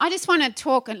I just want to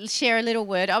talk and share a little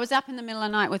word. I was up in the middle of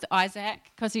the night with Isaac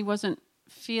because he wasn't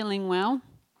feeling well.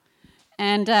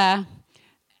 And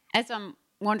as I'm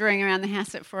wandering around the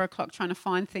house at 4 o'clock trying to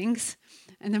find things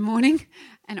in the morning,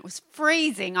 and it was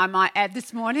freezing, I might add,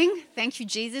 this morning. Thank you,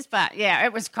 Jesus. But, yeah,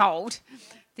 it was cold.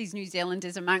 These New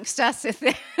Zealanders amongst us.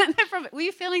 Were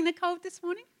you feeling the cold this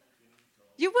morning?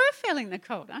 You were feeling the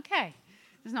cold. Okay.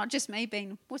 It's not just me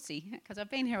being wussy because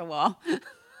I've been here a while.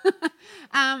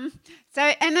 And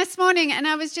this morning, and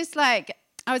I was just like,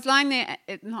 I was lying there,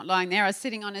 not lying there, I was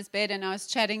sitting on his bed and I was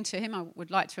chatting to him. I would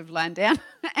like to have lain down.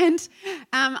 And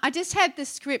I just had the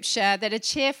scripture that a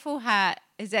cheerful heart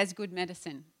is as good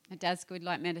medicine. It does good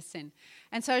like medicine.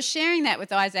 And so I was sharing that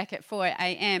with Isaac at 4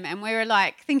 a.m. and we were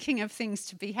like thinking of things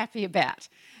to be happy about.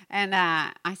 And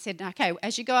I said, okay,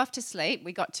 as you go off to sleep,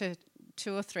 we got to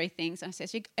 2 or 3 things. And I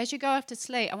said, as you go off to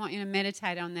sleep, I want you to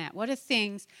meditate on that. What are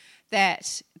things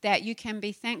that you can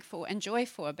be thankful and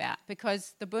joyful about?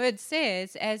 Because the word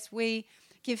says as we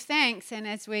give thanks and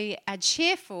as we are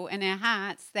cheerful in our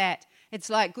hearts, that it's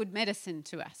like good medicine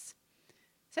to us.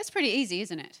 So that's pretty easy,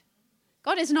 isn't it?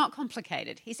 God is not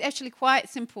complicated. He's actually quite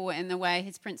simple in the way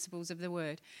his principles of the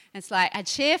word. It's like a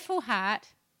cheerful heart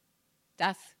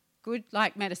doth good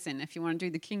like medicine, if you want to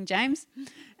do the King James.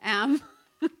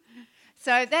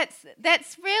 So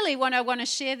that's really what I want to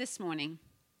share this morning.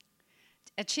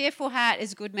 A cheerful heart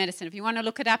is good medicine. If you want to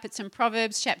look it up, it's in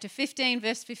Proverbs chapter 15,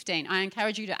 verse 15. I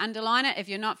encourage you to underline it. If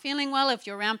you're not feeling well, if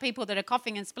you're around people that are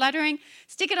coughing and spluttering,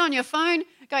 stick it on your phone.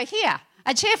 Go, here,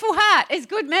 a cheerful heart is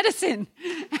good medicine.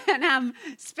 And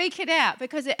speak it out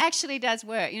because it actually does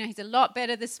work. You know, he's a lot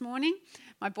better this morning.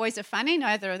 My boys are funny.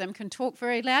 Neither of them can talk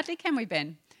very loudly, can we,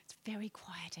 Ben? It's very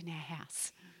quiet in our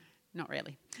house. Not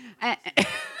really.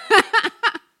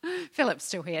 Philip's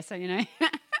still here, so you know.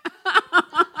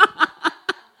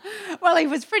 Well, he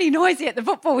was pretty noisy at the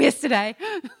football yesterday.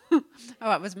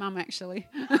 Oh, it was Mum, actually.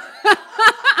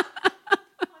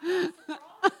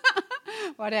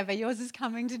 Whatever, yours is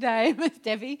coming today, Miss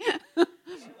Debbie. Last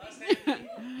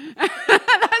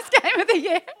game of the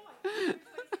year.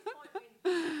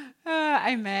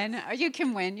 Amen. You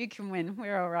can win.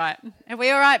 We're all right. Are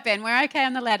we all right, Ben? We're okay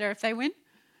on the ladder if they win?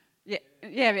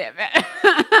 Yeah.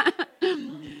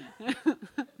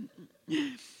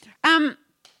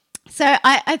 So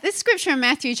this scripture in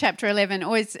Matthew chapter 11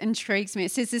 always intrigues me.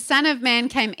 It says, the Son of Man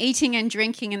came eating and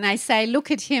drinking, and they say, look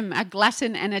at him, a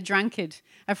glutton and a drunkard,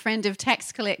 a friend of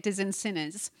tax collectors and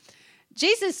sinners.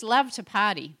 Jesus loved to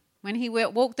party. When he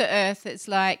walked the earth, it's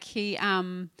like he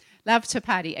loved to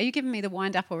party. Are you giving me the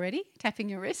wind up already? Tapping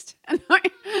your wrist? No.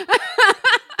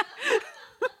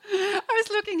 I was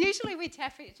looking, usually we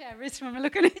tap our wrists when we're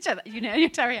looking at each other. You know, you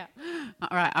hurry up.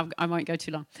 All right, I won't go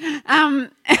too long.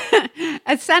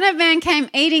 A Son of Man came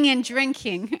eating and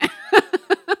drinking.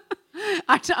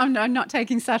 I'm not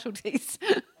taking subtleties.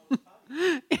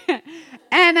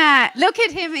 And look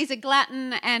at him, he's a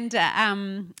glutton and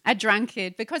a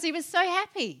drunkard because he was so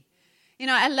happy. You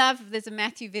know, I love, there's a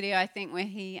Matthew video, I think, where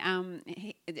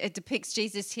it depicts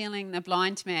Jesus healing the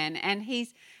blind man, and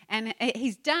he's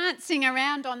dancing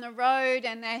around on the road,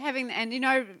 and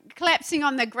they're collapsing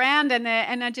on the ground, and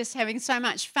they're just having so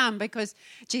much fun because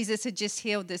Jesus had just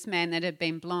healed this man that had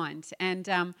been blind.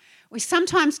 And we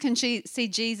sometimes can see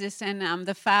Jesus and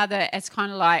the Father as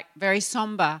kind of like very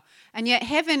somber, and yet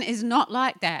heaven is not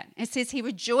like that. It says he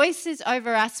rejoices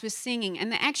over us with singing,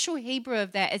 and the actual Hebrew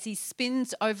of that is he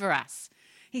spins over us.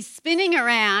 He's spinning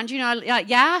around, you know, like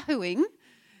yahooing.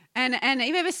 And have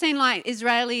you ever seen like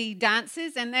Israeli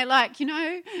dancers, and they're like, you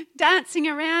know, dancing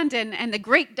around, and the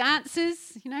Greek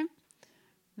dancers, you know?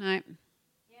 No.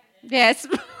 Yes.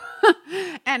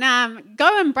 And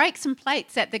go and break some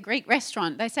plates at the Greek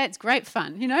restaurant. They say it's great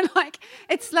fun, you know, like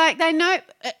it's like they know.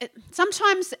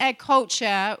 Sometimes our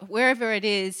culture, wherever it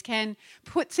is, can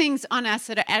put things on us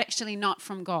that are actually not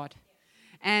from God.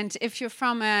 And if you're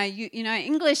from a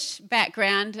English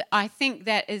background, I think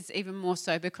that is even more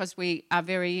so because we are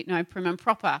very prim and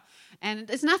proper. And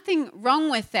there's nothing wrong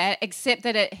with that except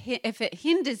that if it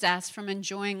hinders us from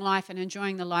enjoying life and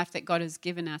enjoying the life that God has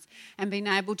given us and being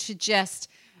able to just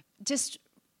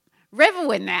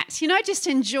revel in that, just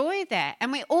enjoy that.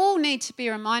 And we all need to be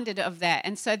reminded of that.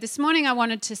 And so this morning I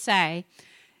wanted to say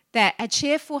that a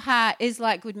cheerful heart is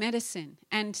like good medicine,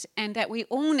 and that we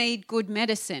all need good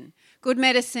medicine. Good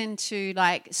medicine to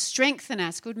like strengthen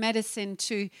us, good medicine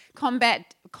to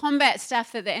combat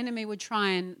stuff that the enemy would try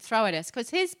and throw at us. Because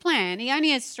his plan, he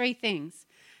only has 3 things,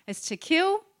 is to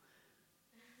kill,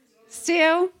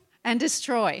 steal, and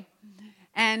destroy.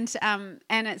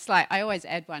 And it's like, I always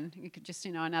add one, you could just,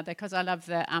 another, because I love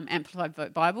the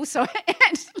Amplified Bible, so I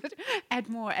add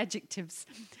more adjectives.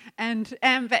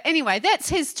 But anyway, that's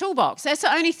his toolbox. That's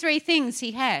the only 3 things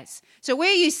he has. So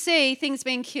where you see things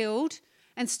being killed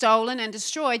and stolen and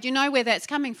destroyed, you know where that's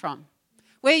coming from.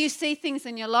 Where you see things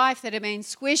in your life that are being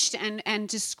squished and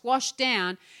just squashed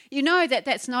down, you know that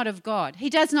that's not of God.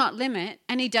 He does not limit,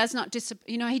 and he does not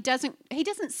he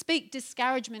doesn't speak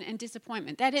discouragement and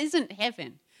disappointment. That isn't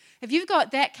heaven. If you've got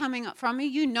that coming up from you,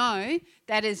 you know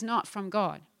that is not from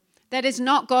God. That is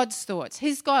not God's thoughts.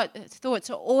 His thoughts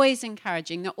are always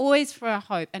encouraging. They're always for a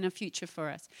hope and a future for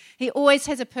us. He always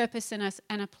has a purpose in us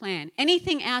and a plan.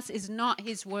 Anything else is not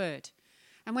his word.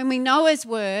 And when we know his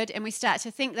word and we start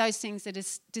to think those things that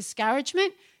is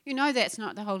discouragement, you know that's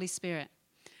not the Holy Spirit.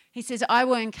 He says, I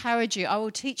will encourage you. I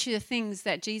will teach you the things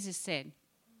that Jesus said.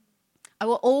 I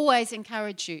will always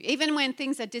encourage you, even when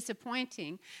things are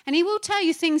disappointing. And he will tell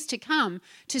you things to come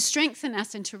to strengthen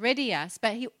us and to ready us,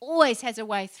 but he always has a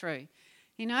way through.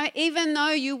 Even though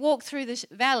you walk through the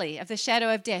valley of the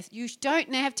shadow of death, you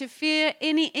don't have to fear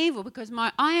any evil, because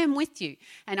I am with you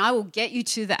and I will get you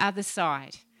to the other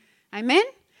side. Amen?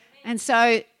 And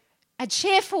so a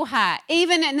cheerful heart,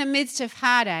 even in the midst of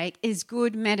heartache, is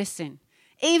good medicine.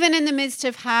 Even in the midst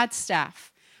of hard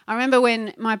stuff. I remember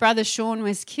when my brother Sean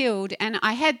was killed, and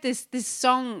I had this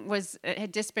song it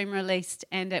had just been released,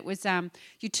 and it was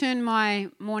You Turn My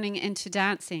Mourning Into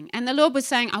Dancing. And the Lord was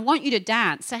saying, I want you to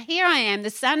dance. So here I am, the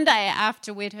Sunday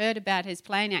after we'd heard about his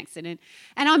plane accident,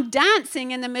 and I'm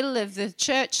dancing in the middle of the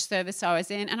church service I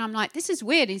was in, and I'm like, this is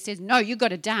weird. He says, no, you got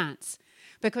to dance.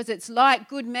 Because it's like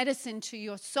good medicine to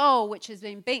your soul, which has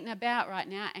been beaten about right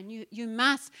now, and you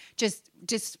must just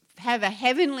have a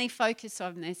heavenly focus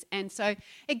on this. And so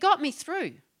it got me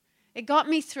through. It got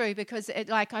me through because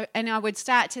I would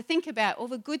start to think about all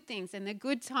the good things and the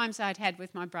good times I'd had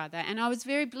with my brother, and I was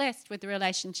very blessed with the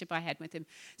relationship I had with him.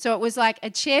 So it was like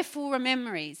a cheerful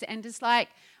memories, and just like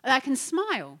I can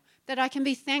smile, that I can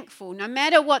be thankful. No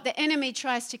matter what the enemy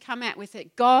tries to come at with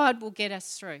it, God will get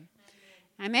us through.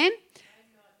 Amen?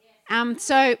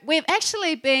 So we've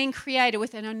actually been created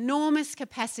with an enormous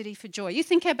capacity for joy. You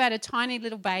think about a tiny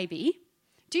little baby.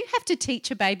 Do you have to teach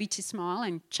a baby to smile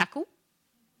and chuckle?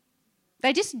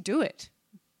 They just do it,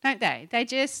 don't they? They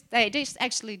just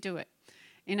actually do it,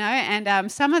 And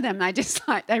some of them,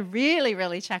 they really,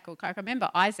 really chuckle. I remember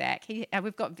Isaac.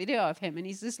 We've got video of him, and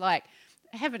he's just like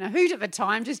having a hoot of a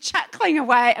time, just chuckling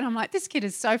away. And I'm like, this kid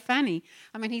is so funny.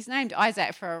 I mean, he's named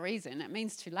Isaac for a reason. It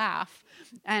means to laugh.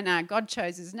 And God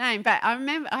chose his name. But I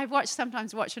remember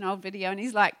sometimes watch an old video, and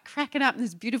he's like cracking up in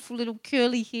this beautiful little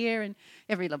curly hair. And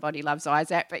everybody loves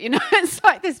Isaac, but it's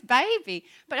like this baby.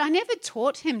 But I never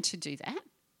taught him to do that.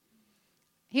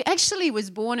 He actually was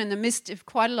born in the midst of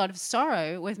quite a lot of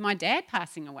sorrow with my dad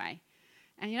passing away.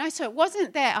 And, so it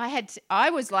wasn't that I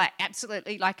was like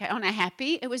absolutely like on a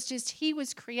happy. It was just he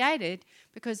was created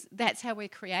because that's how we're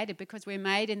created, because we're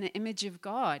made in the image of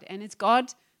God. And is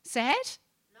God sad?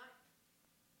 No.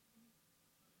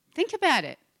 Think about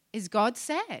it. Is God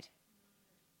sad?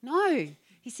 No.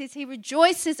 He says he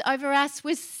rejoices over us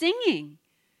with singing.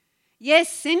 Yes,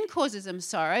 sin causes him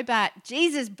sorrow, but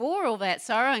Jesus bore all that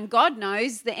sorrow, and God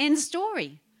knows the end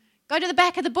story. Go to the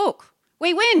back of the book.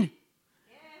 We win.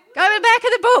 Go to the back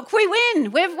of the book. We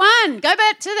win. We've won. Go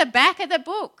back to the back of the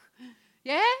book.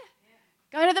 Yeah?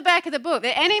 Go to the back of the book.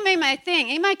 The enemy may think,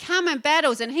 he may come in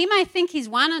battles, and he may think he's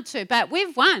won or two, but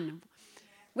we've won.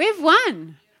 We've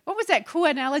won. What was that cool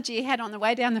analogy you had on the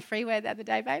way down the freeway the other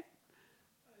day, babe?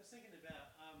 I was thinking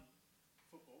about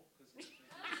football.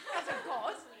 Yes, of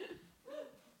course.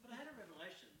 But I had a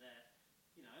revelation that,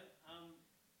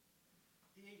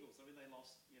 the Eagles, they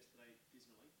lost yesterday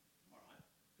dismally. All right.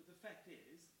 But the fact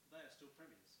is, they are still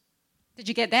premiers.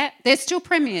 Did you get that? They're still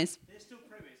premiers. They're still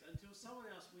premiers. Until someone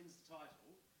else wins the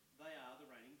title, they are the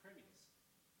reigning premiers.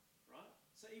 Right?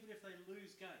 So even if they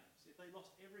lose games, if they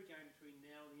lost every game between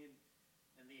now and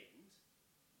the end,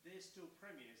 they're still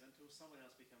premiers until someone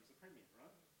else becomes the premier,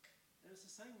 right? And it's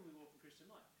the same when we walk in Christian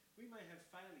life. We may have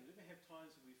failings, we may have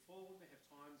times when we fall, we may have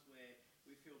times where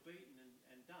we feel beaten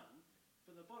and done,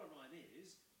 but the bottom line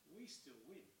is, we still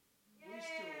win. Yeah. We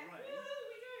still reign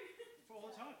for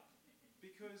all the time.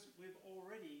 Because we've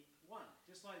already won.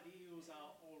 Just like the Eagles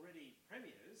are already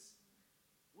premiers,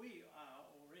 we are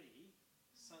already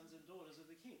sons and daughters of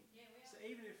the King. Yeah, so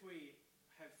even if we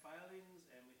have failings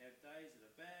and we have days that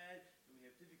are bad and we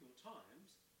have difficult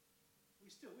times, we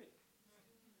still win.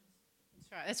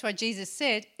 That's right. That's why Jesus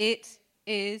said, it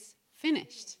is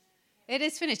finished. It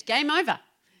is finished. Game over.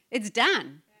 It's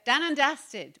done. Done and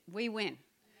dusted. We win.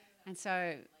 And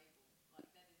so...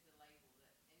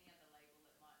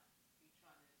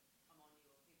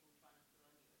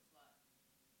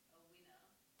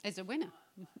 Is a winner.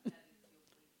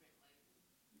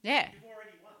 Yeah. You've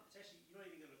already won. It's actually, you're not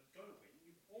even going to win.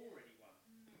 You've already won.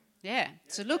 Yeah.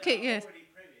 So look at you.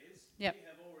 Yep. You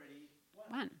have already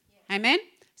won. Amen.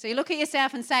 So you look at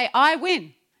yourself and say, I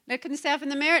win. Look at yourself in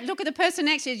the mirror. Look at the person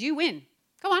next to you. You win.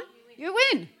 Come on. You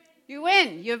win. You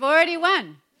win. You've already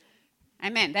won.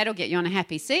 Amen. That'll get you on a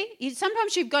happy. See,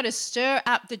 sometimes you've got to stir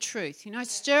up the truth,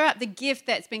 stir up the gift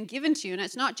that's been given to you. And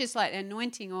it's not just like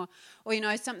anointing or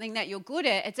something that you're good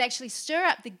at. It's actually stir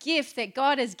up the gift that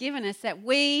God has given us that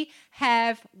we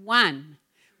have won.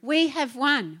 We have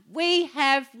won. We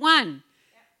have won.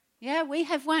 Yeah, we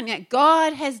have won. Yeah,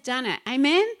 God has done it.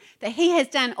 Amen. That he has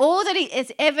done all that he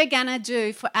is ever going to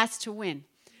do for us to win.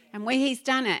 And he's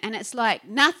done it. And it's like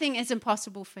nothing is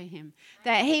impossible for him.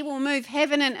 That he will move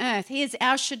heaven and earth. He is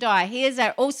El Shaddai. He is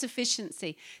our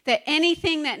all-sufficiency. That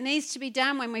anything that needs to be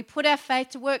done when we put our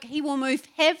faith to work, he will move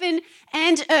heaven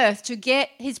and earth to get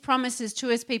his promises to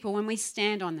his people when we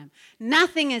stand on them.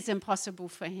 Nothing is impossible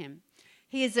for him.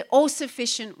 He is the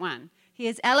all-sufficient one. He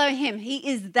is Elohim. He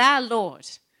is the Lord.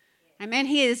 Amen.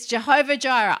 He is Jehovah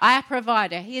Jireh, our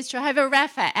provider. He is Jehovah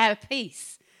Rapha, our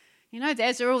peace.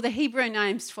 Those are all the Hebrew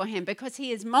names for him because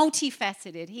he is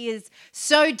multifaceted. He is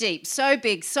so deep, so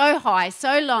big, so high,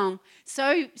 so long,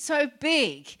 so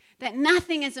big that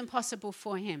nothing is impossible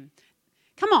for him.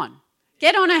 Come on,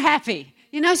 get on a happy.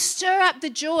 Stir up the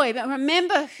joy, but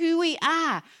remember who we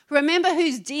are. Remember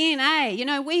whose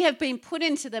DNA. We have been put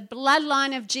into the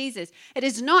bloodline of Jesus. It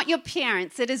is not your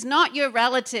parents. It is not your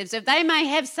relatives. If they may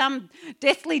have some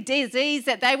deathly disease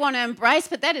that they want to embrace,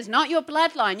 but that is not your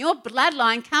bloodline. Your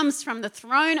bloodline comes from the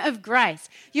throne of grace.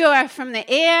 You are from the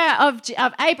heir of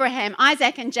Abraham,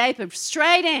 Isaac, and Jacob,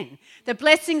 straight in. The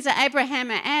blessings of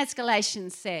Abraham are, as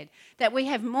Galatians said, that we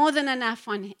have more than enough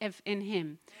in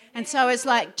him. And so it's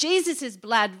like Jesus'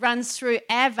 blood runs through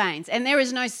our veins, and there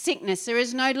is no sickness, there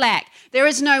is no lack, there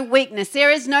is no weakness, there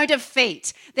is no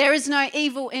defeat, there is no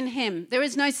evil in him, there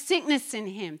is no sickness in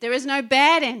him, there is no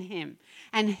bad in him.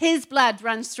 And his blood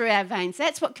runs through our veins.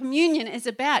 That's what communion is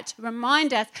about, to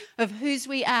remind us of whose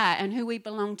we are and who we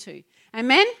belong to.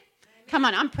 Amen? Come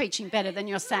on, I'm preaching better than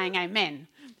you're saying amen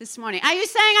this morning. Are you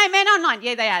saying amen online?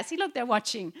 Yeah, they are. See, look, they're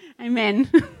watching. Amen.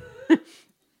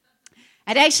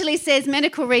 It actually says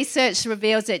medical research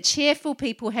reveals that cheerful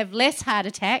people have less heart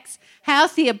attacks,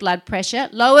 healthier blood pressure,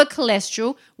 lower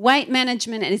cholesterol, weight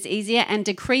management is easier, and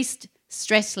decreased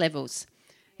stress levels.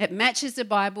 It matches the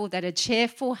Bible that a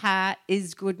cheerful heart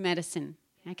is good medicine,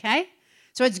 okay?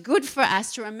 So it's good for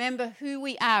us to remember who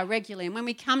we are regularly. And when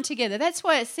we come together, that's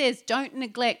why it says don't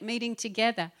neglect meeting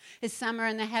together, as some are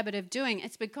in the habit of doing.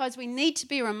 It's because we need to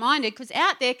be reminded, because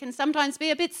out there can sometimes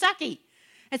be a bit sucky.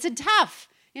 It's a tough.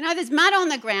 There's mud on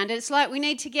the ground. It's like we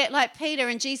need to get like Peter,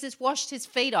 and Jesus washed his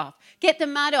feet off. Get the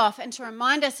mud off and to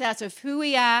remind ourselves of who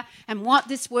we are and what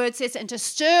this word says, and to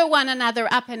stir one another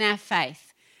up in our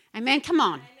faith. Amen. Come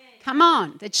on. Amen. Come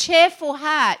on. The cheerful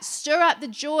heart. Stir up the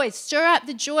joy. Stir up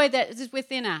the joy that is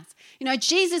within us.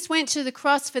 Jesus went to the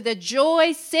cross for the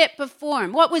joy set before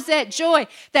him. What was that joy?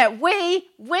 That we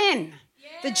win.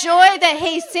 The joy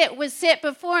that was set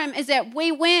before him is that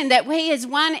we win, that he has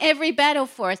won every battle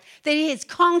for us, that he has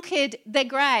conquered the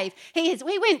grave.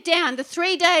 We went down the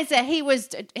 3 days that he was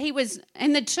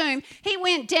in the tomb. He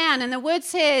went down, and the word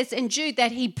says in Jude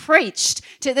that he preached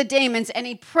to the demons, and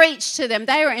he preached to them.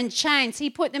 They were in chains. He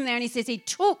put them there, and he says he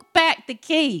took back the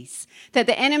keys that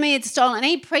the enemy had stolen.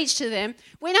 He preached to them.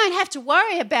 We don't have to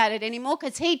worry about it anymore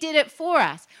because he did it for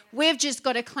us. We've just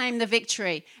got to claim the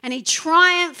victory. And he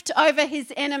triumphed over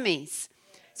his enemies.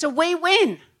 So we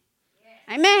win.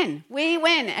 Amen. We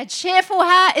win. A cheerful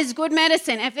heart is good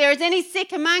medicine. If there is any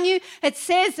sick among you, it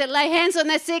says that lay hands on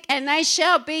the sick and they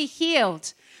shall be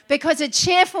healed. Because a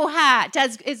cheerful heart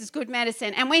is good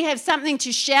medicine. And we have something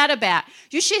to shout about.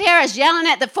 You should hear us yelling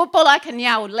at the football. I can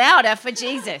yell louder for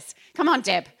Jesus. Come on,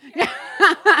 Deb.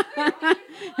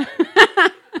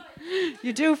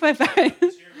 You do for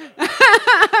faith.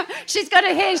 She's got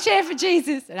her hair share for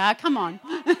Jesus. Come on.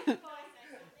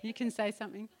 You can say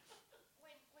something.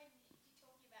 When you're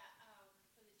talking about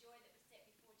for the joy that was set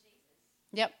before Jesus.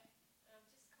 Yep. I'm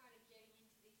just kind of getting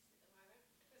into this at the moment.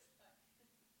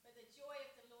 But the joy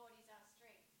of the Lord is our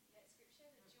strength. That scripture,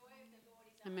 the joy of the Lord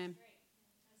is our Amen. strength.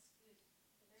 That's good.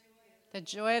 The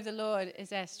joy of the Lord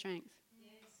is our strength.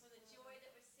 Yes. For the joy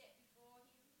that was set before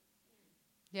him.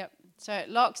 Yep. So it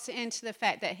locks into the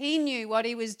fact that he knew what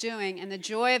he was doing, and the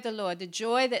joy of the Lord, the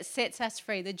joy that sets us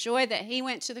free, the joy that he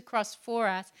went to the cross for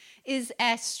us is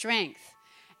our strength.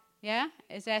 Yeah?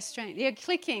 Is our strength. You're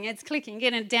clicking. It's clicking.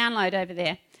 Get a download over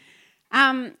there.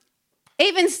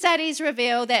 Even studies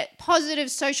reveal that positive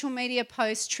social media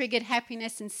posts triggered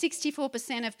happiness in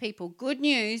 64% of people. Good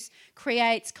news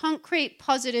creates concrete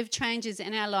positive changes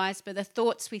in our lives by the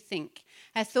thoughts we think.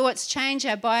 Our thoughts change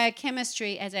our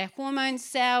biochemistry as our hormones,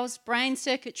 cells, brain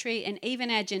circuitry, and even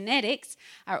our genetics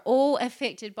are all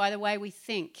affected by the way we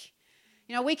think.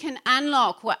 You know, we can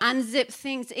unlock or unzip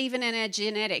things even in our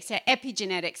genetics, our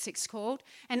epigenetics it's called.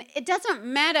 And it doesn't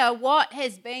matter what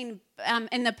has been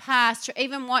in the past or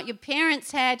even what your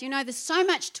parents had. You know, there's so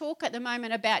much talk at the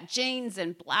moment about genes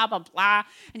and blah, blah, blah.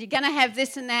 And you're going to have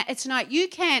this and that. It's not, you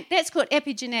can't. That's called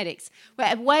epigenetics.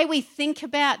 Where the way we think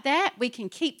about that, we can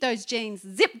keep those genes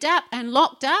zipped up and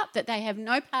locked up that they have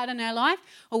no part in our life,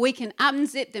 or we can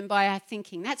unzip them by our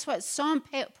thinking. That's what's so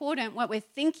important, what we're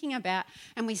thinking about.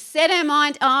 And we set our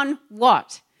mind on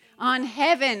what? On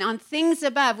heaven, on things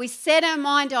above. We set our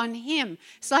mind on him.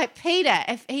 It's like Peter,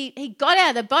 if he got out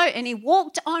of the boat and he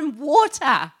walked on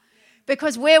water,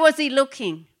 because where was he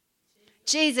looking?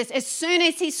 Jesus. As soon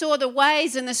as he saw the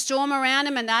waves and the storm around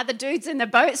him and the other dudes in the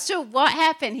boat still, what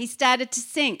happened? He started to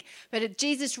sink. But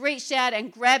Jesus reached out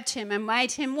and grabbed him and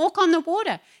made him walk on the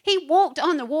water. He walked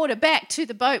on the water back to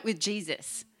the boat with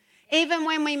Jesus. Even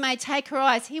when we may take our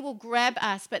eyes, he will grab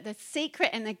us. But the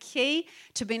secret and the key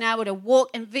to being able to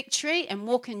walk in victory and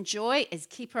walk in joy is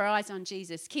keep our eyes on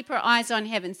Jesus. Keep our eyes on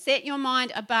heaven. Set your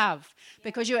mind above,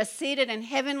 because you are seated in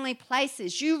heavenly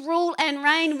places. You rule and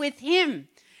reign with him.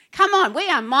 Come on, we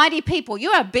are mighty people. You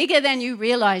are bigger than you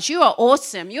realize. You are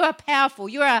awesome. You are powerful.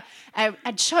 You are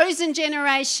a chosen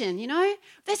generation, you know.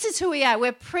 This is who we are.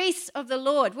 We're priests of the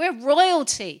Lord. We're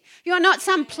royalty. You are not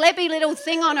some plebby little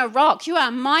thing on a rock. You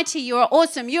are mighty. You are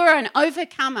awesome. You are an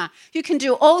overcomer. You can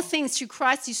do all things through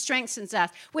Christ who strengthens us.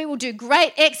 We will do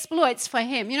great exploits for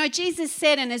him. You know, Jesus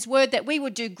said in his word that we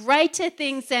would do greater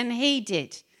things than he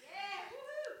did.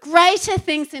 Greater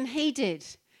things than he did.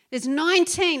 There's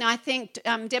 19, I think,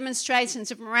 demonstrations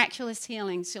of miraculous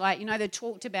healings, like, you know, they're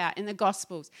talked about in the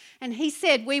Gospels. And he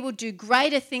said we will do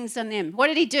greater things than them. What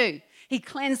did he do? He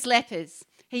cleansed lepers.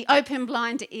 He opened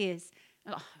blind ears.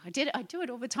 Oh, I do it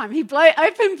all the time. He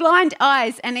opened blind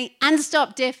eyes and he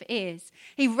unstopped deaf ears.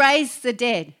 He raised the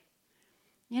dead.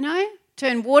 You know,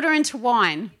 turned water into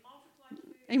wine.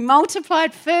 He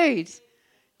multiplied food.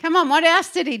 Come on, what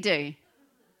else did he do?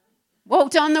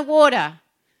 Walked on the water.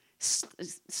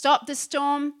 Stopped the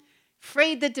storm,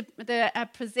 freed the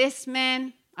possessed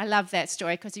man. I love that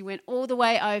story because he went all the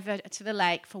way over to the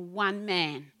lake for one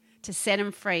man to set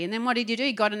him free. And then what did he do?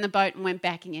 He got in the boat and went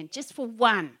back again, just for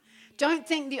one. Don't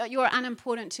think that you're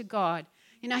unimportant to God.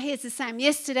 You know, he's the same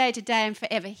yesterday, today, and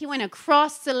forever. He went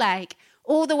across the lake,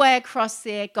 all the way across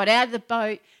there, got out of the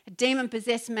boat. A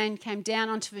demon-possessed man came down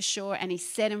onto the shore and he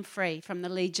set him free from the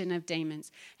legion of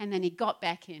demons. And then he got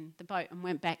back in the boat and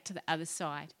went back to the other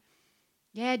side.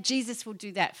 Yeah, Jesus will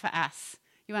do that for us.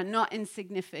 You are not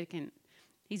insignificant.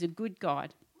 He's a good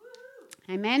God.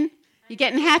 Amen? You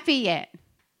getting happy yet?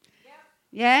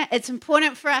 Yeah, it's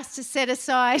important for us to set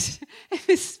aside.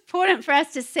 It's important for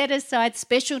us to set aside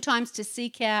special times to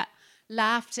seek out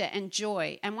laughter and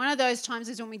joy. And one of those times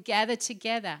is when we gather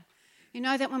together. You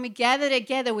know that when we gather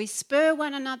together, we spur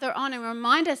one another on and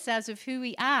remind ourselves of who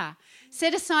we are.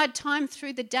 Set aside time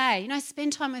through the day. You know,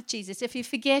 spend time with Jesus. If you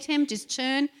forget him, just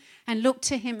turn and look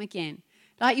to him again.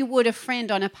 Like you would a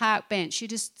friend on a park bench. You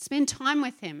just spend time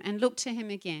with him and look to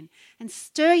him again. And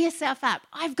stir yourself up.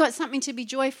 I've got something to be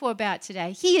joyful about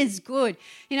today. He is good.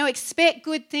 You know, expect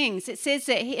good things. It says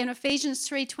that in Ephesians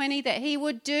 3:20 that he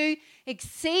would do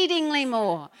exceedingly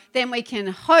more than we can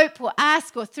hope or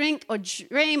ask or think or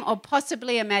dream or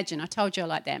possibly imagine. I told you I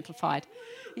like the Amplified.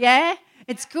 Yeah?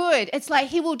 It's good. It's like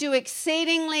he will do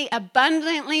exceedingly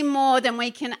abundantly more than we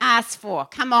can ask for.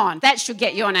 Come on, that should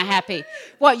get you on a happy.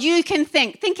 What you can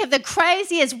think. Think of the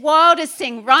craziest, wildest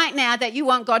thing right now that you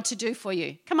want God to do for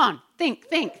you. Come on, think.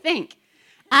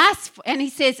 Ask, and he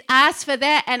says, ask for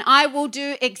that and I will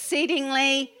do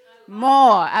exceedingly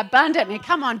more abundantly.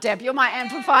 Come on, Deb, you're my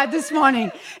Amplified this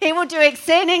morning. He will do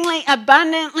exceedingly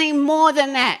abundantly more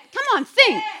than that. Come on,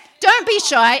 think. Don't be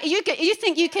shy. You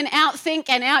think you can outthink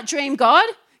and outdream God?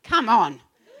 Come on,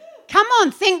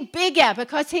 think bigger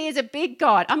because he is a big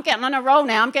God. I'm getting on a roll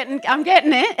now. I'm getting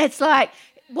it. It's like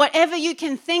whatever you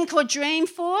can think or dream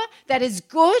for that is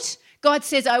good, God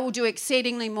says, I will do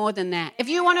exceedingly more than that. If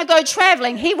you want to go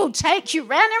traveling, he will take you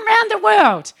round and round the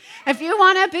world. If you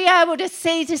want to be able to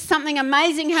see just something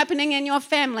amazing happening in your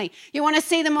family, you want to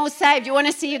see them all saved, you want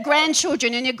to see your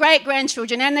grandchildren and your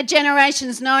great-grandchildren and the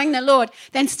generations knowing the Lord,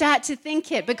 then start to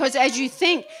think it. Because as you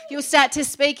think, you'll start to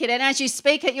speak it. And as you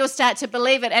speak it, you'll start to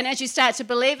believe it. And as you start to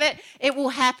believe it, it will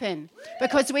happen.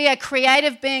 Because we are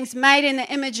creative beings made in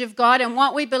the image of God. And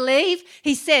what we believe,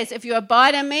 he says, if you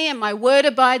abide in me and my word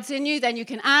abides in you, then you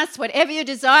can ask whatever you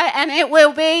desire and it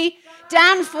will be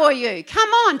done for you. Come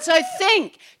on. So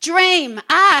think, dream,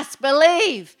 ask,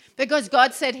 believe. Because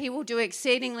God said he will do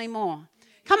exceedingly more.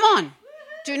 Come on.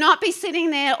 Do not be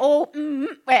sitting there all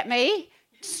at me.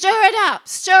 Stir it up.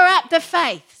 Stir up the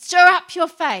faith. Stir up your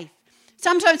faith.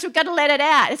 Sometimes we've got to let it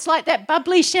out. It's like that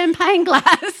bubbly champagne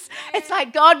glass. It's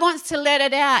like God wants to let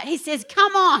it out. He says,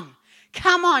 come on.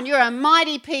 Come on. You're a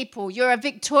mighty people. You're a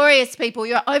victorious people.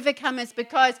 You're overcomers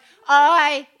because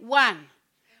I won.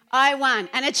 I won.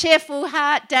 And a cheerful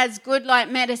heart does good like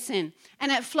medicine.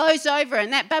 And it flows over.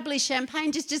 And that bubbly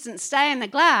champagne just doesn't stay in the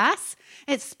glass.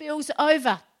 It spills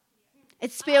over.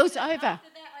 It spills over.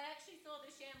 After that, I actually saw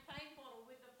the champagne bottle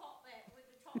with the top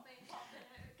being popped and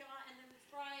then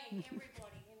spraying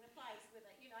everybody in the place with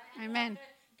it, And Amen. like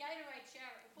the Gatorade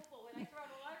shower at football where they throw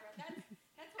it all over it.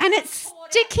 That's And it's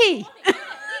sticky.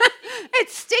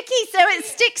 It's sticky, so it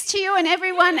sticks to you and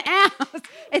everyone else.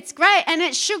 It's great, and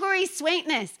it's sugary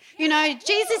sweetness.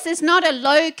 Jesus is not a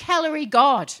low-calorie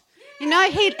God. He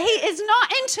is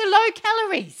not into low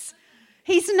calories.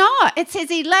 He's not. It says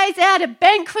he lays out a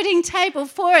banqueting table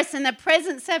for us in the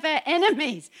presence of our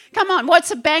enemies. Come on,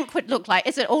 what's a banquet look like?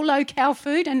 Is it all low-cal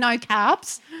food and no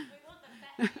carbs?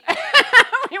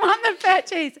 We want the fat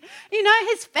cheese.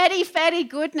 His fatty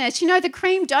goodness. The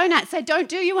cream donuts, they don't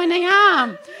do you any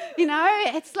harm.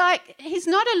 It's like he's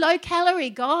not a low-calorie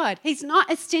God. He's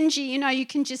not a stingy, you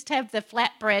can just have the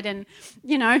flatbread and,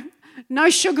 no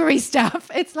sugary stuff.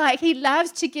 It's like he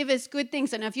loves to give us good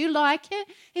things. And if you like it,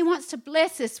 he wants to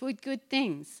bless us with good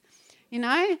things.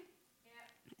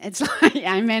 It's like,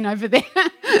 amen over there.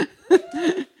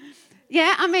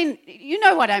 Yeah, I mean, you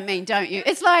know what I mean, don't you?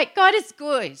 It's like God is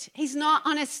good. He's not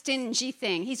on a stingy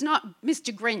thing. He's not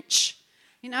Mr. Grinch.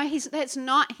 That's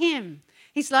not him.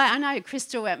 He's like, I know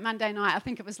Crystal at Monday night, I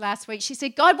think it was last week, she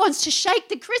said, God wants to shake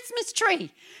the Christmas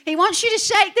tree. He wants you to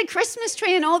shake the Christmas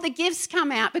tree and all the gifts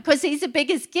come out because he's the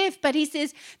biggest gift. But he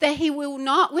says that he will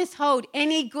not withhold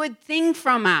any good thing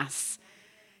from us.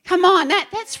 Come on,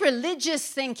 that's religious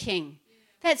thinking.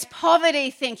 That's poverty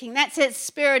thinking. That's that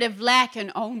spirit of lack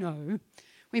and, oh no,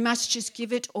 we must just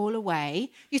give it all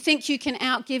away. You think you can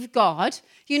outgive God?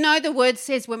 The word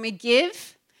says when we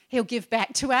give, he'll give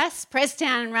back to us. Pressed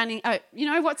down and running. Oh,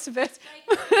 what's the verse?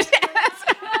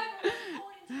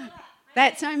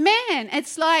 That's amen.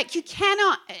 It's like you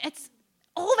cannot,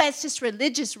 all that's just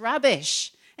religious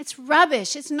rubbish. It's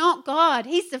rubbish. It's not God.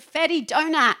 He's the fatty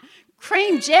donut,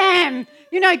 cream jam,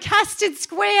 custard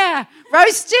square,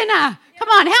 roast dinner. Come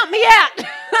on, help me out.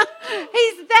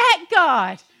 He's that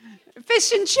God.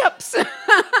 Fish and chips.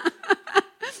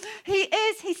 He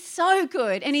is. He's so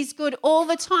good, and he's good all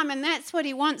the time, and that's what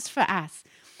he wants for us.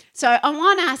 So I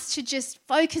want us to just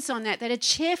focus on that a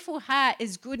cheerful heart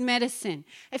is good medicine.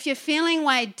 If you're feeling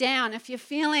weighed down, if you're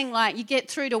feeling like you get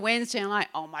through to Wednesday and like,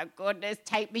 oh my goodness,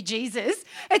 take me, Jesus.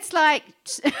 It's like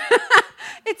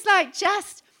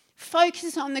just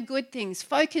focus on the good things.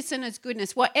 Focus on his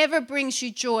goodness. Whatever brings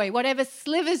you joy, whatever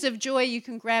slivers of joy you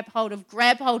can grab hold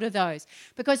of those.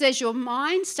 Because as your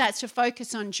mind starts to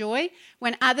focus on joy,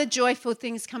 when other joyful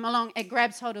things come along, it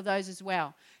grabs hold of those as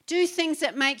well. Do things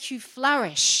that make you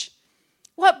flourish.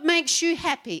 What makes you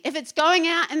happy? If it's going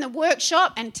out in the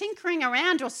workshop and tinkering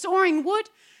around or sawing wood,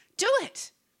 do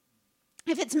it.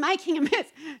 If it's making a mess,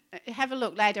 have a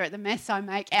look later at the mess I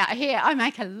make out here. I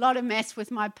make a lot of mess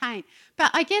with my paint, but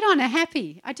I get on a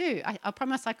happy. I do. I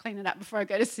promise I clean it up before I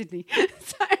go to Sydney.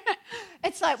 So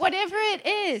it's like whatever it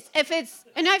is. If it's,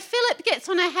 Philip gets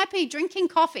on a happy drinking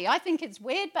coffee. I think it's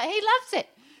weird, but he loves it.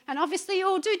 And obviously you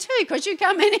all do too because you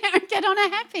come in here and get on a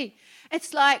happy.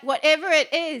 It's like whatever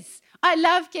it is. I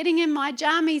love getting in my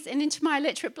jammies and into my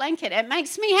electric blanket. It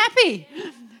makes me happy.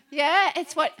 Yeah,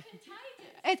 it's what...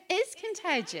 It is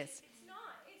contagious. It's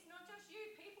not just you.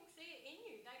 People see it in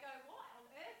you. They go, what on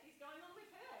earth is going on with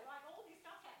her? Like all this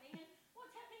stuff happening, and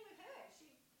what's happening with her?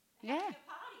 She's having a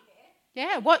party there.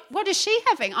 Yeah, what is she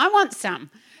having? I want some.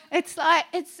 It's like,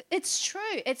 it's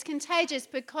true. It's contagious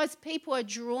because people are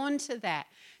drawn to that.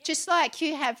 Just like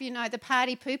you have, the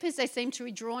party poopers, they seem to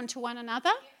be drawn to one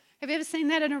another. Have you ever seen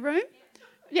that in a room?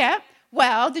 Yeah.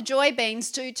 Well, the joy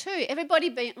beans do too.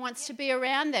 Everybody wants to be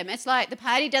around them. It's like the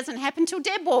party doesn't happen till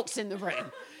Deb walks in the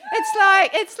room.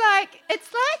 It's like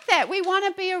that. We want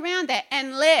to be around that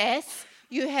unless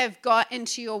you have got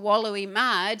into your wallowy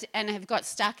mud and have got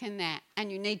stuck in that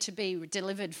and you need to be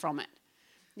delivered from it.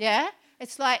 Yeah?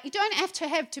 It's like you don't have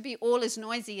to be all as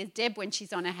noisy as Deb when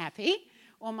she's on a happy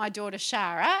or my daughter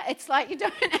Shara. It's like you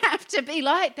don't have to be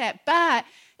like that. But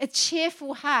a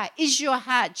cheerful heart. Is your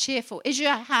heart cheerful? Is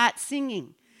your heart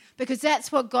singing? Because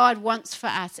that's what God wants for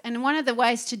us. And one of the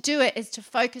ways to do it is to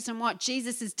focus on what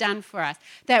Jesus has done for us.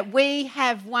 That we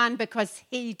have won because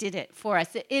he did it for us.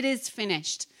 That it is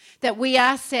finished. That we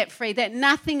are set free. That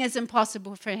nothing is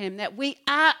impossible for him. That we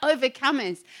are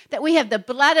overcomers. That we have the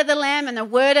blood of the Lamb and the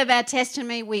word of our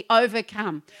testimony. We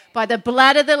overcome by the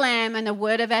blood of the Lamb and the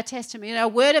word of our testimony. And our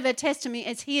word of our testimony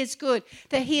is he is good.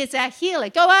 That he is our healer.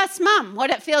 Go ask Mum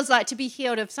what it feels like to be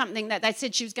healed of something that they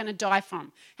said she was going to die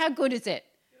from. How good is it?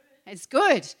 It's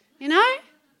good, you know?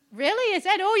 Really? Is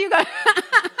that all you got?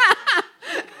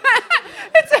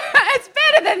 It's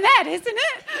better than that, isn't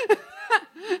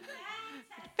it?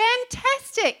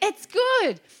 Fantastic. It's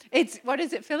good. What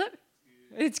is it, Philip?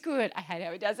 It's good. I hate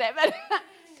how he does that. But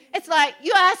it's like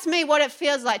you asked me what it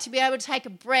feels like to be able to take a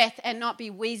breath and not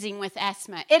be wheezing with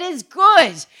asthma. It is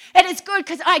good. It is good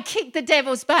because I kicked the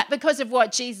devil's butt because of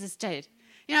what Jesus did.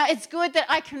 You know, it's good that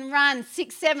I can run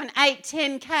 6, 7, 8,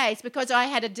 10 Ks because I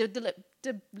had a disease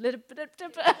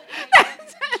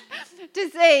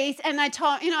and I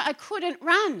couldn't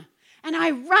run. And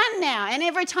I run now. And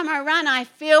every time I run, I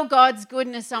feel God's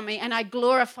goodness on me and I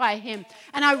glorify him.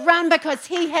 And I run because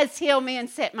he has healed me and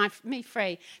set me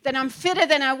free. That I'm fitter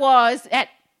than I was at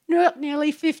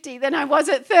nearly 50 than I was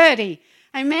at 30.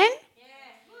 Amen?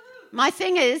 My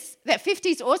thing is that 50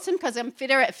 is awesome because I'm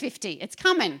fitter at 50. It's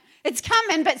coming. It's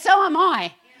coming, but so am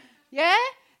I. Yeah?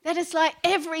 That is like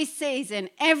every season,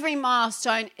 every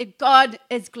milestone, God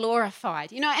is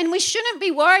glorified. You know, and we shouldn't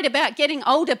be worried about getting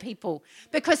older people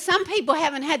because some people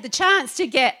haven't had the chance to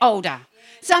get older.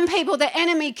 Some people, the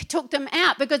enemy took them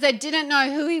out because they didn't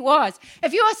know who he was.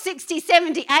 If you're 60,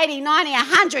 70, 80, 90,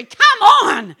 100, come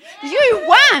on. You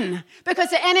won because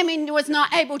the enemy was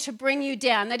not able to bring you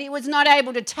down, that he was not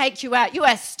able to take you out. You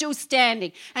are still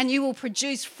standing and you will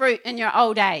produce fruit in your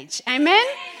old age. Amen?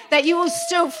 That you will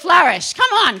still flourish.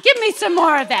 Come on, give me some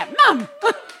more of that. Mum.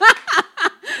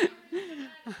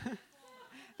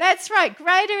 That's right.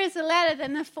 Greater is the latter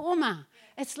than the former.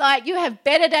 It's like you have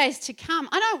better days to come.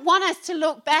 I don't want us to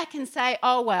look back and say,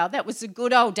 oh, well, that was the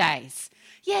good old days.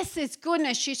 Yes, there's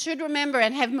goodness. You should remember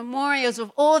and have memorials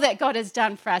of all that God has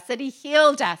done for us, that he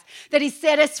healed us, that he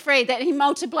set us free, that he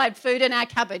multiplied food in our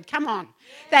cupboard. Come on.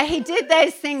 That he did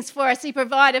those things for us. He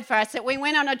provided for us, that we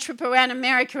went on a trip around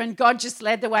America and God just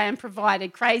led the way and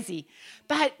provided. Crazy.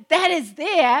 But that is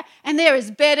there and there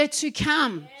is better to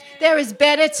come. There is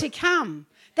better to come.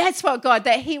 That's what God,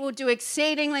 that he will do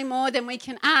exceedingly more than we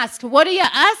can ask. What are you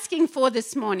asking for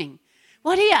this morning?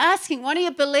 What are you asking? What are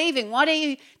you believing? What are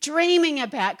you dreaming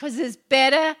about? Because there's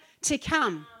better to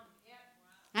come.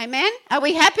 Amen? Are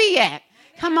we happy yet?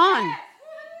 Come on.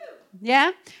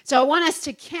 Yeah? So I want us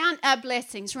to count our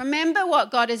blessings. Remember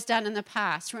what God has done in the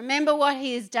past. Remember what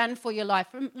he has done for your life.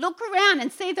 Look around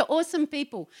and see the awesome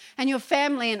people and your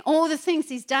family and all the things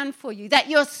he's done for you, that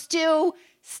you're still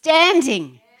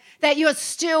standing. That you're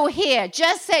still here.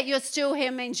 Just that you're still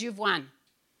here means you've won.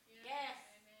 Yes.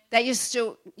 That you're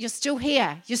still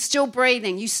here. You're still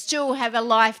breathing. You still have a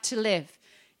life to live.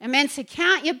 Amen. So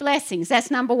count your blessings.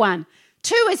 That's number 1.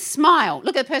 2 is smile.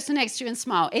 Look at the person next to you and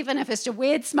smile. Even if it's a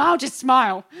weird smile, just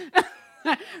smile.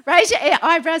 Raise your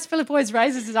eyebrows. Philip always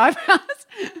raises his eyebrows.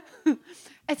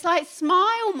 It's like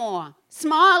smile more.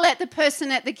 Smile at the person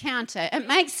at the counter. It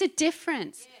makes a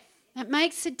difference. It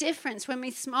makes a difference when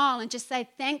we smile and just say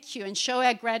thank you and show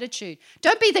our gratitude.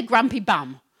 Don't be the grumpy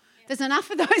bum. There's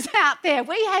enough of those out there.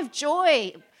 We have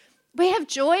joy. We have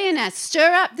joy in us.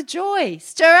 Stir up the joy.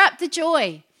 Stir up the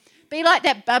joy. Be like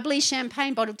that bubbly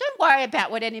champagne bottle. Don't worry about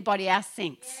what anybody else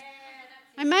thinks.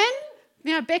 Amen?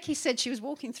 You know, Becky said she was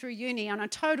walking through uni on a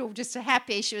total just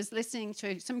happy. She was listening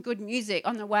to some good music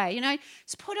on the way. You know,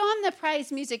 just put on the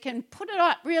praise music and put it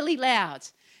up really loud.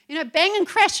 You know, bang and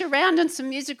crash around on some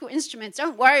musical instruments.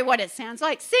 Don't worry what it sounds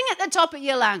like. Sing at the top of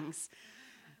your lungs.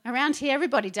 Around here,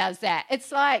 everybody does that.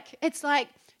 It's like,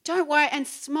 don't worry and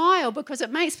smile because it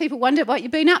makes people wonder what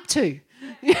you've been up to.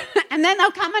 And then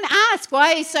they'll come and ask,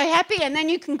 why are you so happy? And then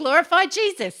you can glorify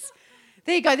Jesus.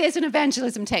 There you go. There's an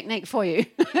evangelism technique for you.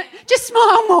 Just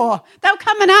smile more. They'll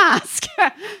come and ask.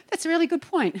 That's a really good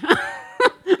point.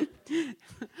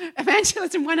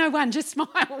 Evangelism 101, just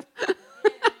smile.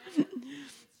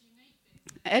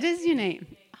 It is unique.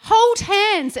 Hold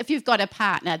hands if you've got a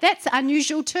partner. That's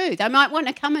unusual too. They might want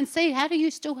to come and see, how do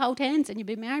you still hold hands and you've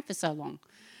been married for so long?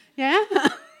 Yeah?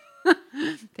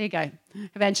 There you go.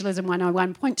 Evangelism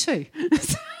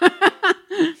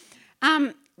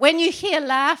 101.2. When you hear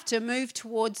laughter, move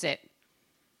towards it.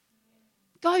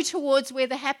 Go towards where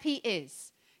the happy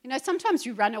is. You know, sometimes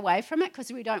you run away from it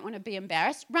because we don't want to be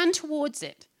embarrassed. Run towards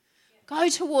it. Go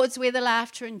towards where the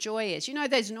laughter and joy is. You know,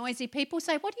 those noisy people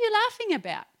say, what are you laughing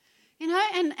about? You know,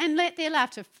 and let their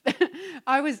laughter.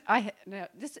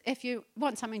 If you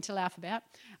want something to laugh about,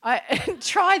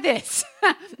 try this.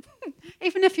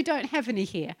 Even if you don't have any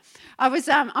hair. I was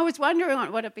wondering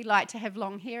what it'd be like to have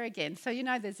long hair again. So, you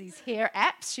know, there's these hair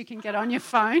apps you can get on your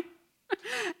phone.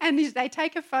 And they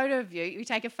take a photo of you. You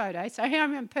take a photo. So here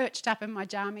I'm perched up in my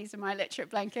jammies and my electric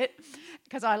blanket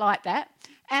because I like that.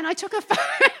 And I took a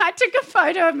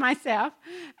photo of myself.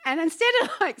 And instead of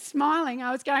like smiling,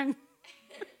 I was going...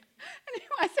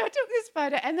 Anyway, so I took this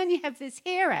photo, and then you have this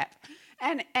hair app,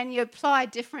 and you apply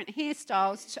different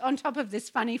hairstyles on top of this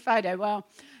funny photo. Well,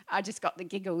 I just got the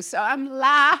giggles, so I'm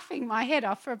laughing my head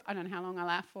off for, I don't know how long I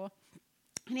laughed for.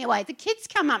 Anyway, the kids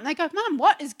come up and they go, Mum,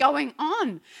 what is going on?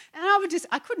 And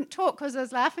I couldn't talk because I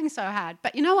was laughing so hard.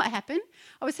 But you know what happened?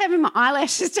 I was having my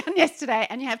eyelashes done yesterday,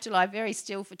 and you have to lie very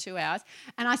still for 2 hours.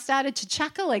 And I started to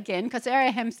chuckle again because there I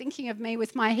am thinking of me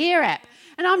with my hair app.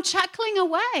 And I'm chuckling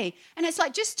away. And it's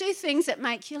like, just do things that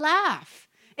make you laugh,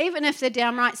 even if they're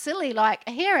downright silly, like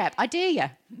a hair app. I dare you.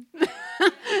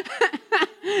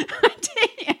 I dare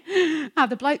you. Oh,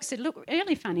 the bloke said, look,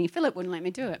 really funny. Philip wouldn't let me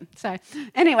do it. So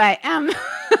anyway, oh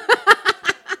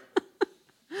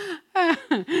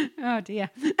dear.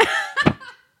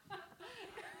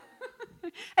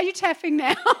 Are you tapping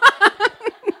now?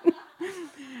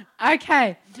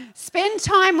 Okay. Spend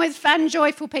time with fun,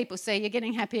 joyful people. See, you're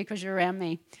getting happier because you're around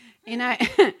me. You know,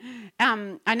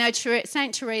 I know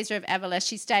St. Teresa of Avila,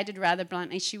 she stated rather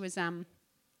bluntly, she was,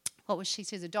 what was she?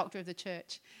 She was a doctor of the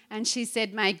church. And she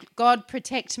said, may God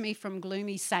protect me from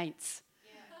gloomy saints.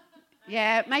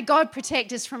 Yeah, may God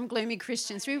protect us from gloomy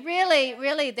Christians. We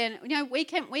really then, you know, we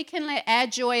can let our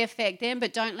joy affect them,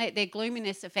 but don't let their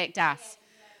gloominess affect us.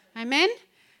 Amen?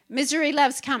 Misery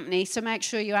loves company, so make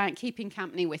sure you aren't keeping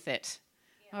company with it.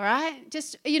 All right?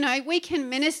 Just, you know, we can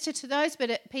minister to those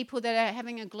people that are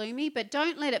having a gloomy, but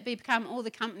don't let it become all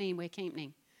the company we're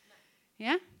keeping.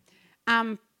 Yeah?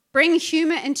 Bring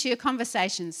humour into your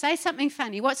conversations. Say something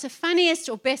funny. What's the funniest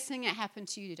or best thing that happened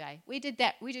to you today? We do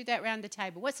that around the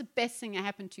table. What's the best thing that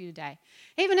happened to you today?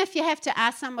 Even if you have to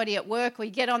ask somebody at work or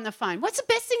you get on the phone, what's the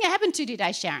best thing that happened to you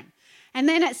today, Sharon? And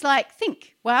then it's like,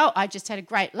 think, well, I just had a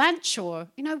great lunch, or,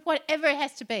 you know, whatever it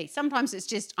has to be. Sometimes it's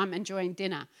just, I'm enjoying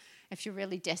dinner if you're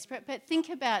really desperate. But think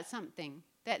about something.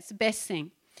 That's the best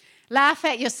thing. Laugh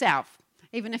at yourself.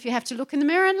 Even if you have to look in the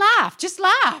mirror and laugh, just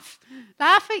laugh.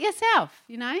 Laugh at yourself,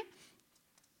 you know,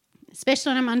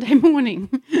 especially on a Monday morning.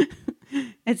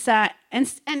 It's and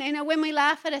you know, when we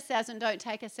laugh at ourselves and don't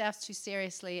take ourselves too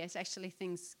seriously, it's actually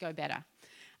things go better.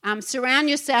 Surround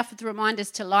yourself with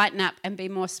reminders to lighten up and be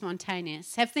more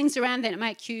spontaneous. Have things around that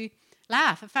make you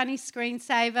laugh, a funny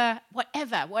screensaver,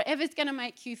 whatever's going to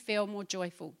make you feel more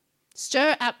joyful.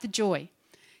 Stir up the joy.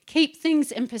 Keep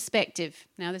things in perspective.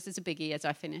 Now, this is a biggie as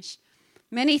I finish.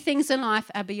 Many things in life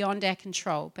are beyond our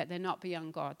control, but they're not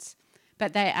beyond God's.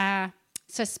 But they are.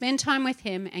 So spend time with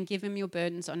him and give him your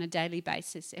burdens on a daily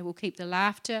basis. It will keep the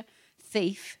laughter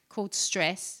thief called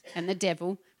stress and the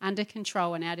devil under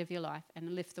control and out of your life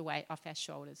and lift the weight off our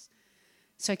shoulders.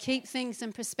 So keep things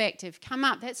in perspective. Come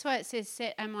up. That's why it says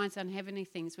set our minds on heavenly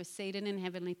things. We're seated in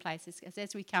heavenly places. Because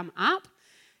as we come up,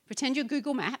 pretend your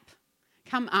Google map.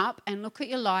 Come up and look at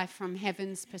your life from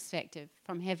heaven's perspective,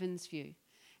 from heaven's view.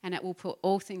 And it will put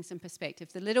all things in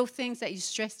perspective. The little things that you're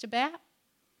stressed about.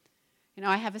 You know,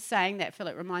 I have a saying that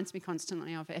Philip reminds me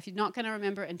constantly of. If you're not going to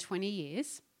remember it in 20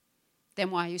 years, then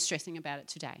why are you stressing about it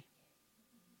today?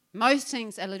 Most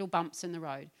things are little bumps in the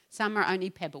road. Some are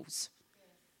only pebbles.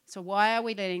 So why are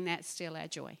we letting that steal our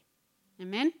joy?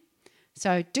 Amen?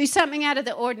 So do something out of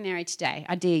the ordinary today.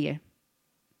 I dare you.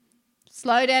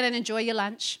 Slow down and enjoy your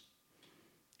lunch.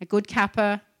 A good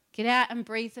cuppa. Get out and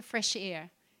breathe the fresh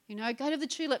air. You know, go to the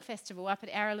Tulip Festival up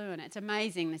at Araluen. It's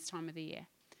amazing this time of the year.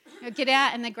 You know, get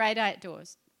out in the great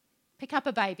outdoors. Pick up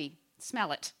a baby.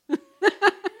 Smell it. They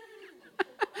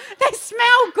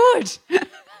smell good.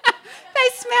 They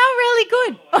smell really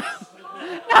good. No,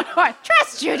 I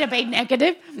trust you to be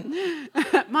negative.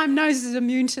 My nose is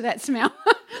immune to that smell.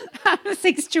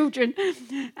 6 children.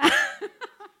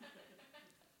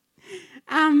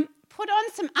 Put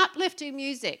on some uplifting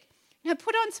music. Now,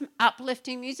 put on some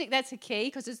uplifting music. That's a key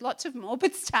because there's lots of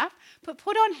morbid stuff. But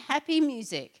put on happy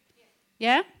music.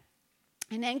 Yeah?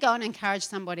 And then go and encourage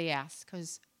somebody else,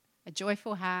 because a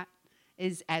joyful heart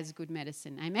is as good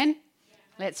medicine. Amen?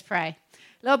 Let's pray.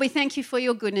 Lord, we thank you for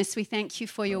your goodness. We thank you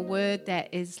for your word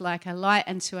that is like a light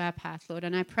unto our path, Lord.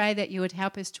 And I pray that you would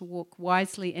help us to walk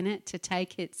wisely in it, to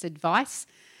take its advice,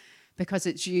 because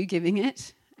it's you giving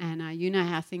it. And you know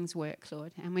how things work,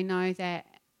 Lord. And we know that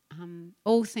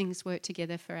all things work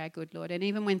together for our good, Lord. And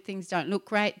even when things don't look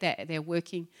great, that they're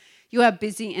working. You are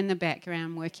busy in the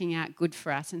background working out good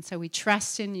for us. And so we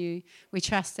trust in you. We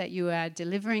trust that you are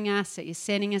delivering us, that you're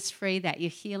setting us free, that you're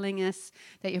healing us,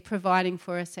 that you're providing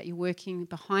for us, that you're working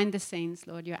behind the scenes,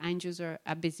 Lord. Your angels are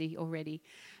busy already.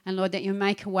 And, Lord, that you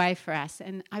make a way for us.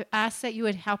 And I ask that you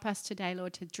would help us today,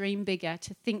 Lord, to dream bigger,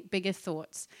 to think bigger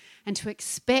thoughts, and to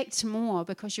expect more,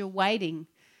 because you're waiting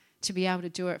to be able to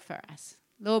do it for us.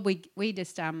 Lord, we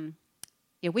just,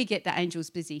 we get the angels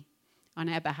busy on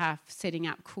our behalf, setting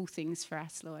up cool things for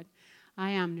us, Lord.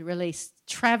 I release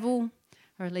travel,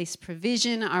 I release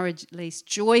provision, I release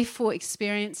joyful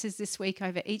experiences this week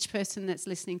over each person that's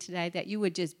listening today, that you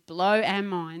would just blow our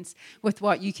minds with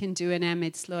what you can do in our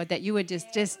midst, Lord, that you would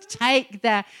just take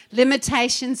the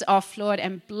limitations off, Lord,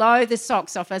 and blow the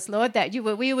socks off us, Lord, that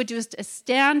we would just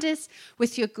astound us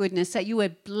with your goodness, that you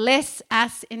would bless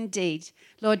us indeed,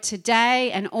 Lord,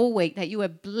 today and all week, that you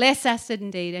would bless us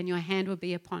indeed and your hand will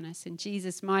be upon us. In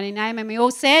Jesus' mighty name. And we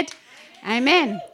all said, Amen.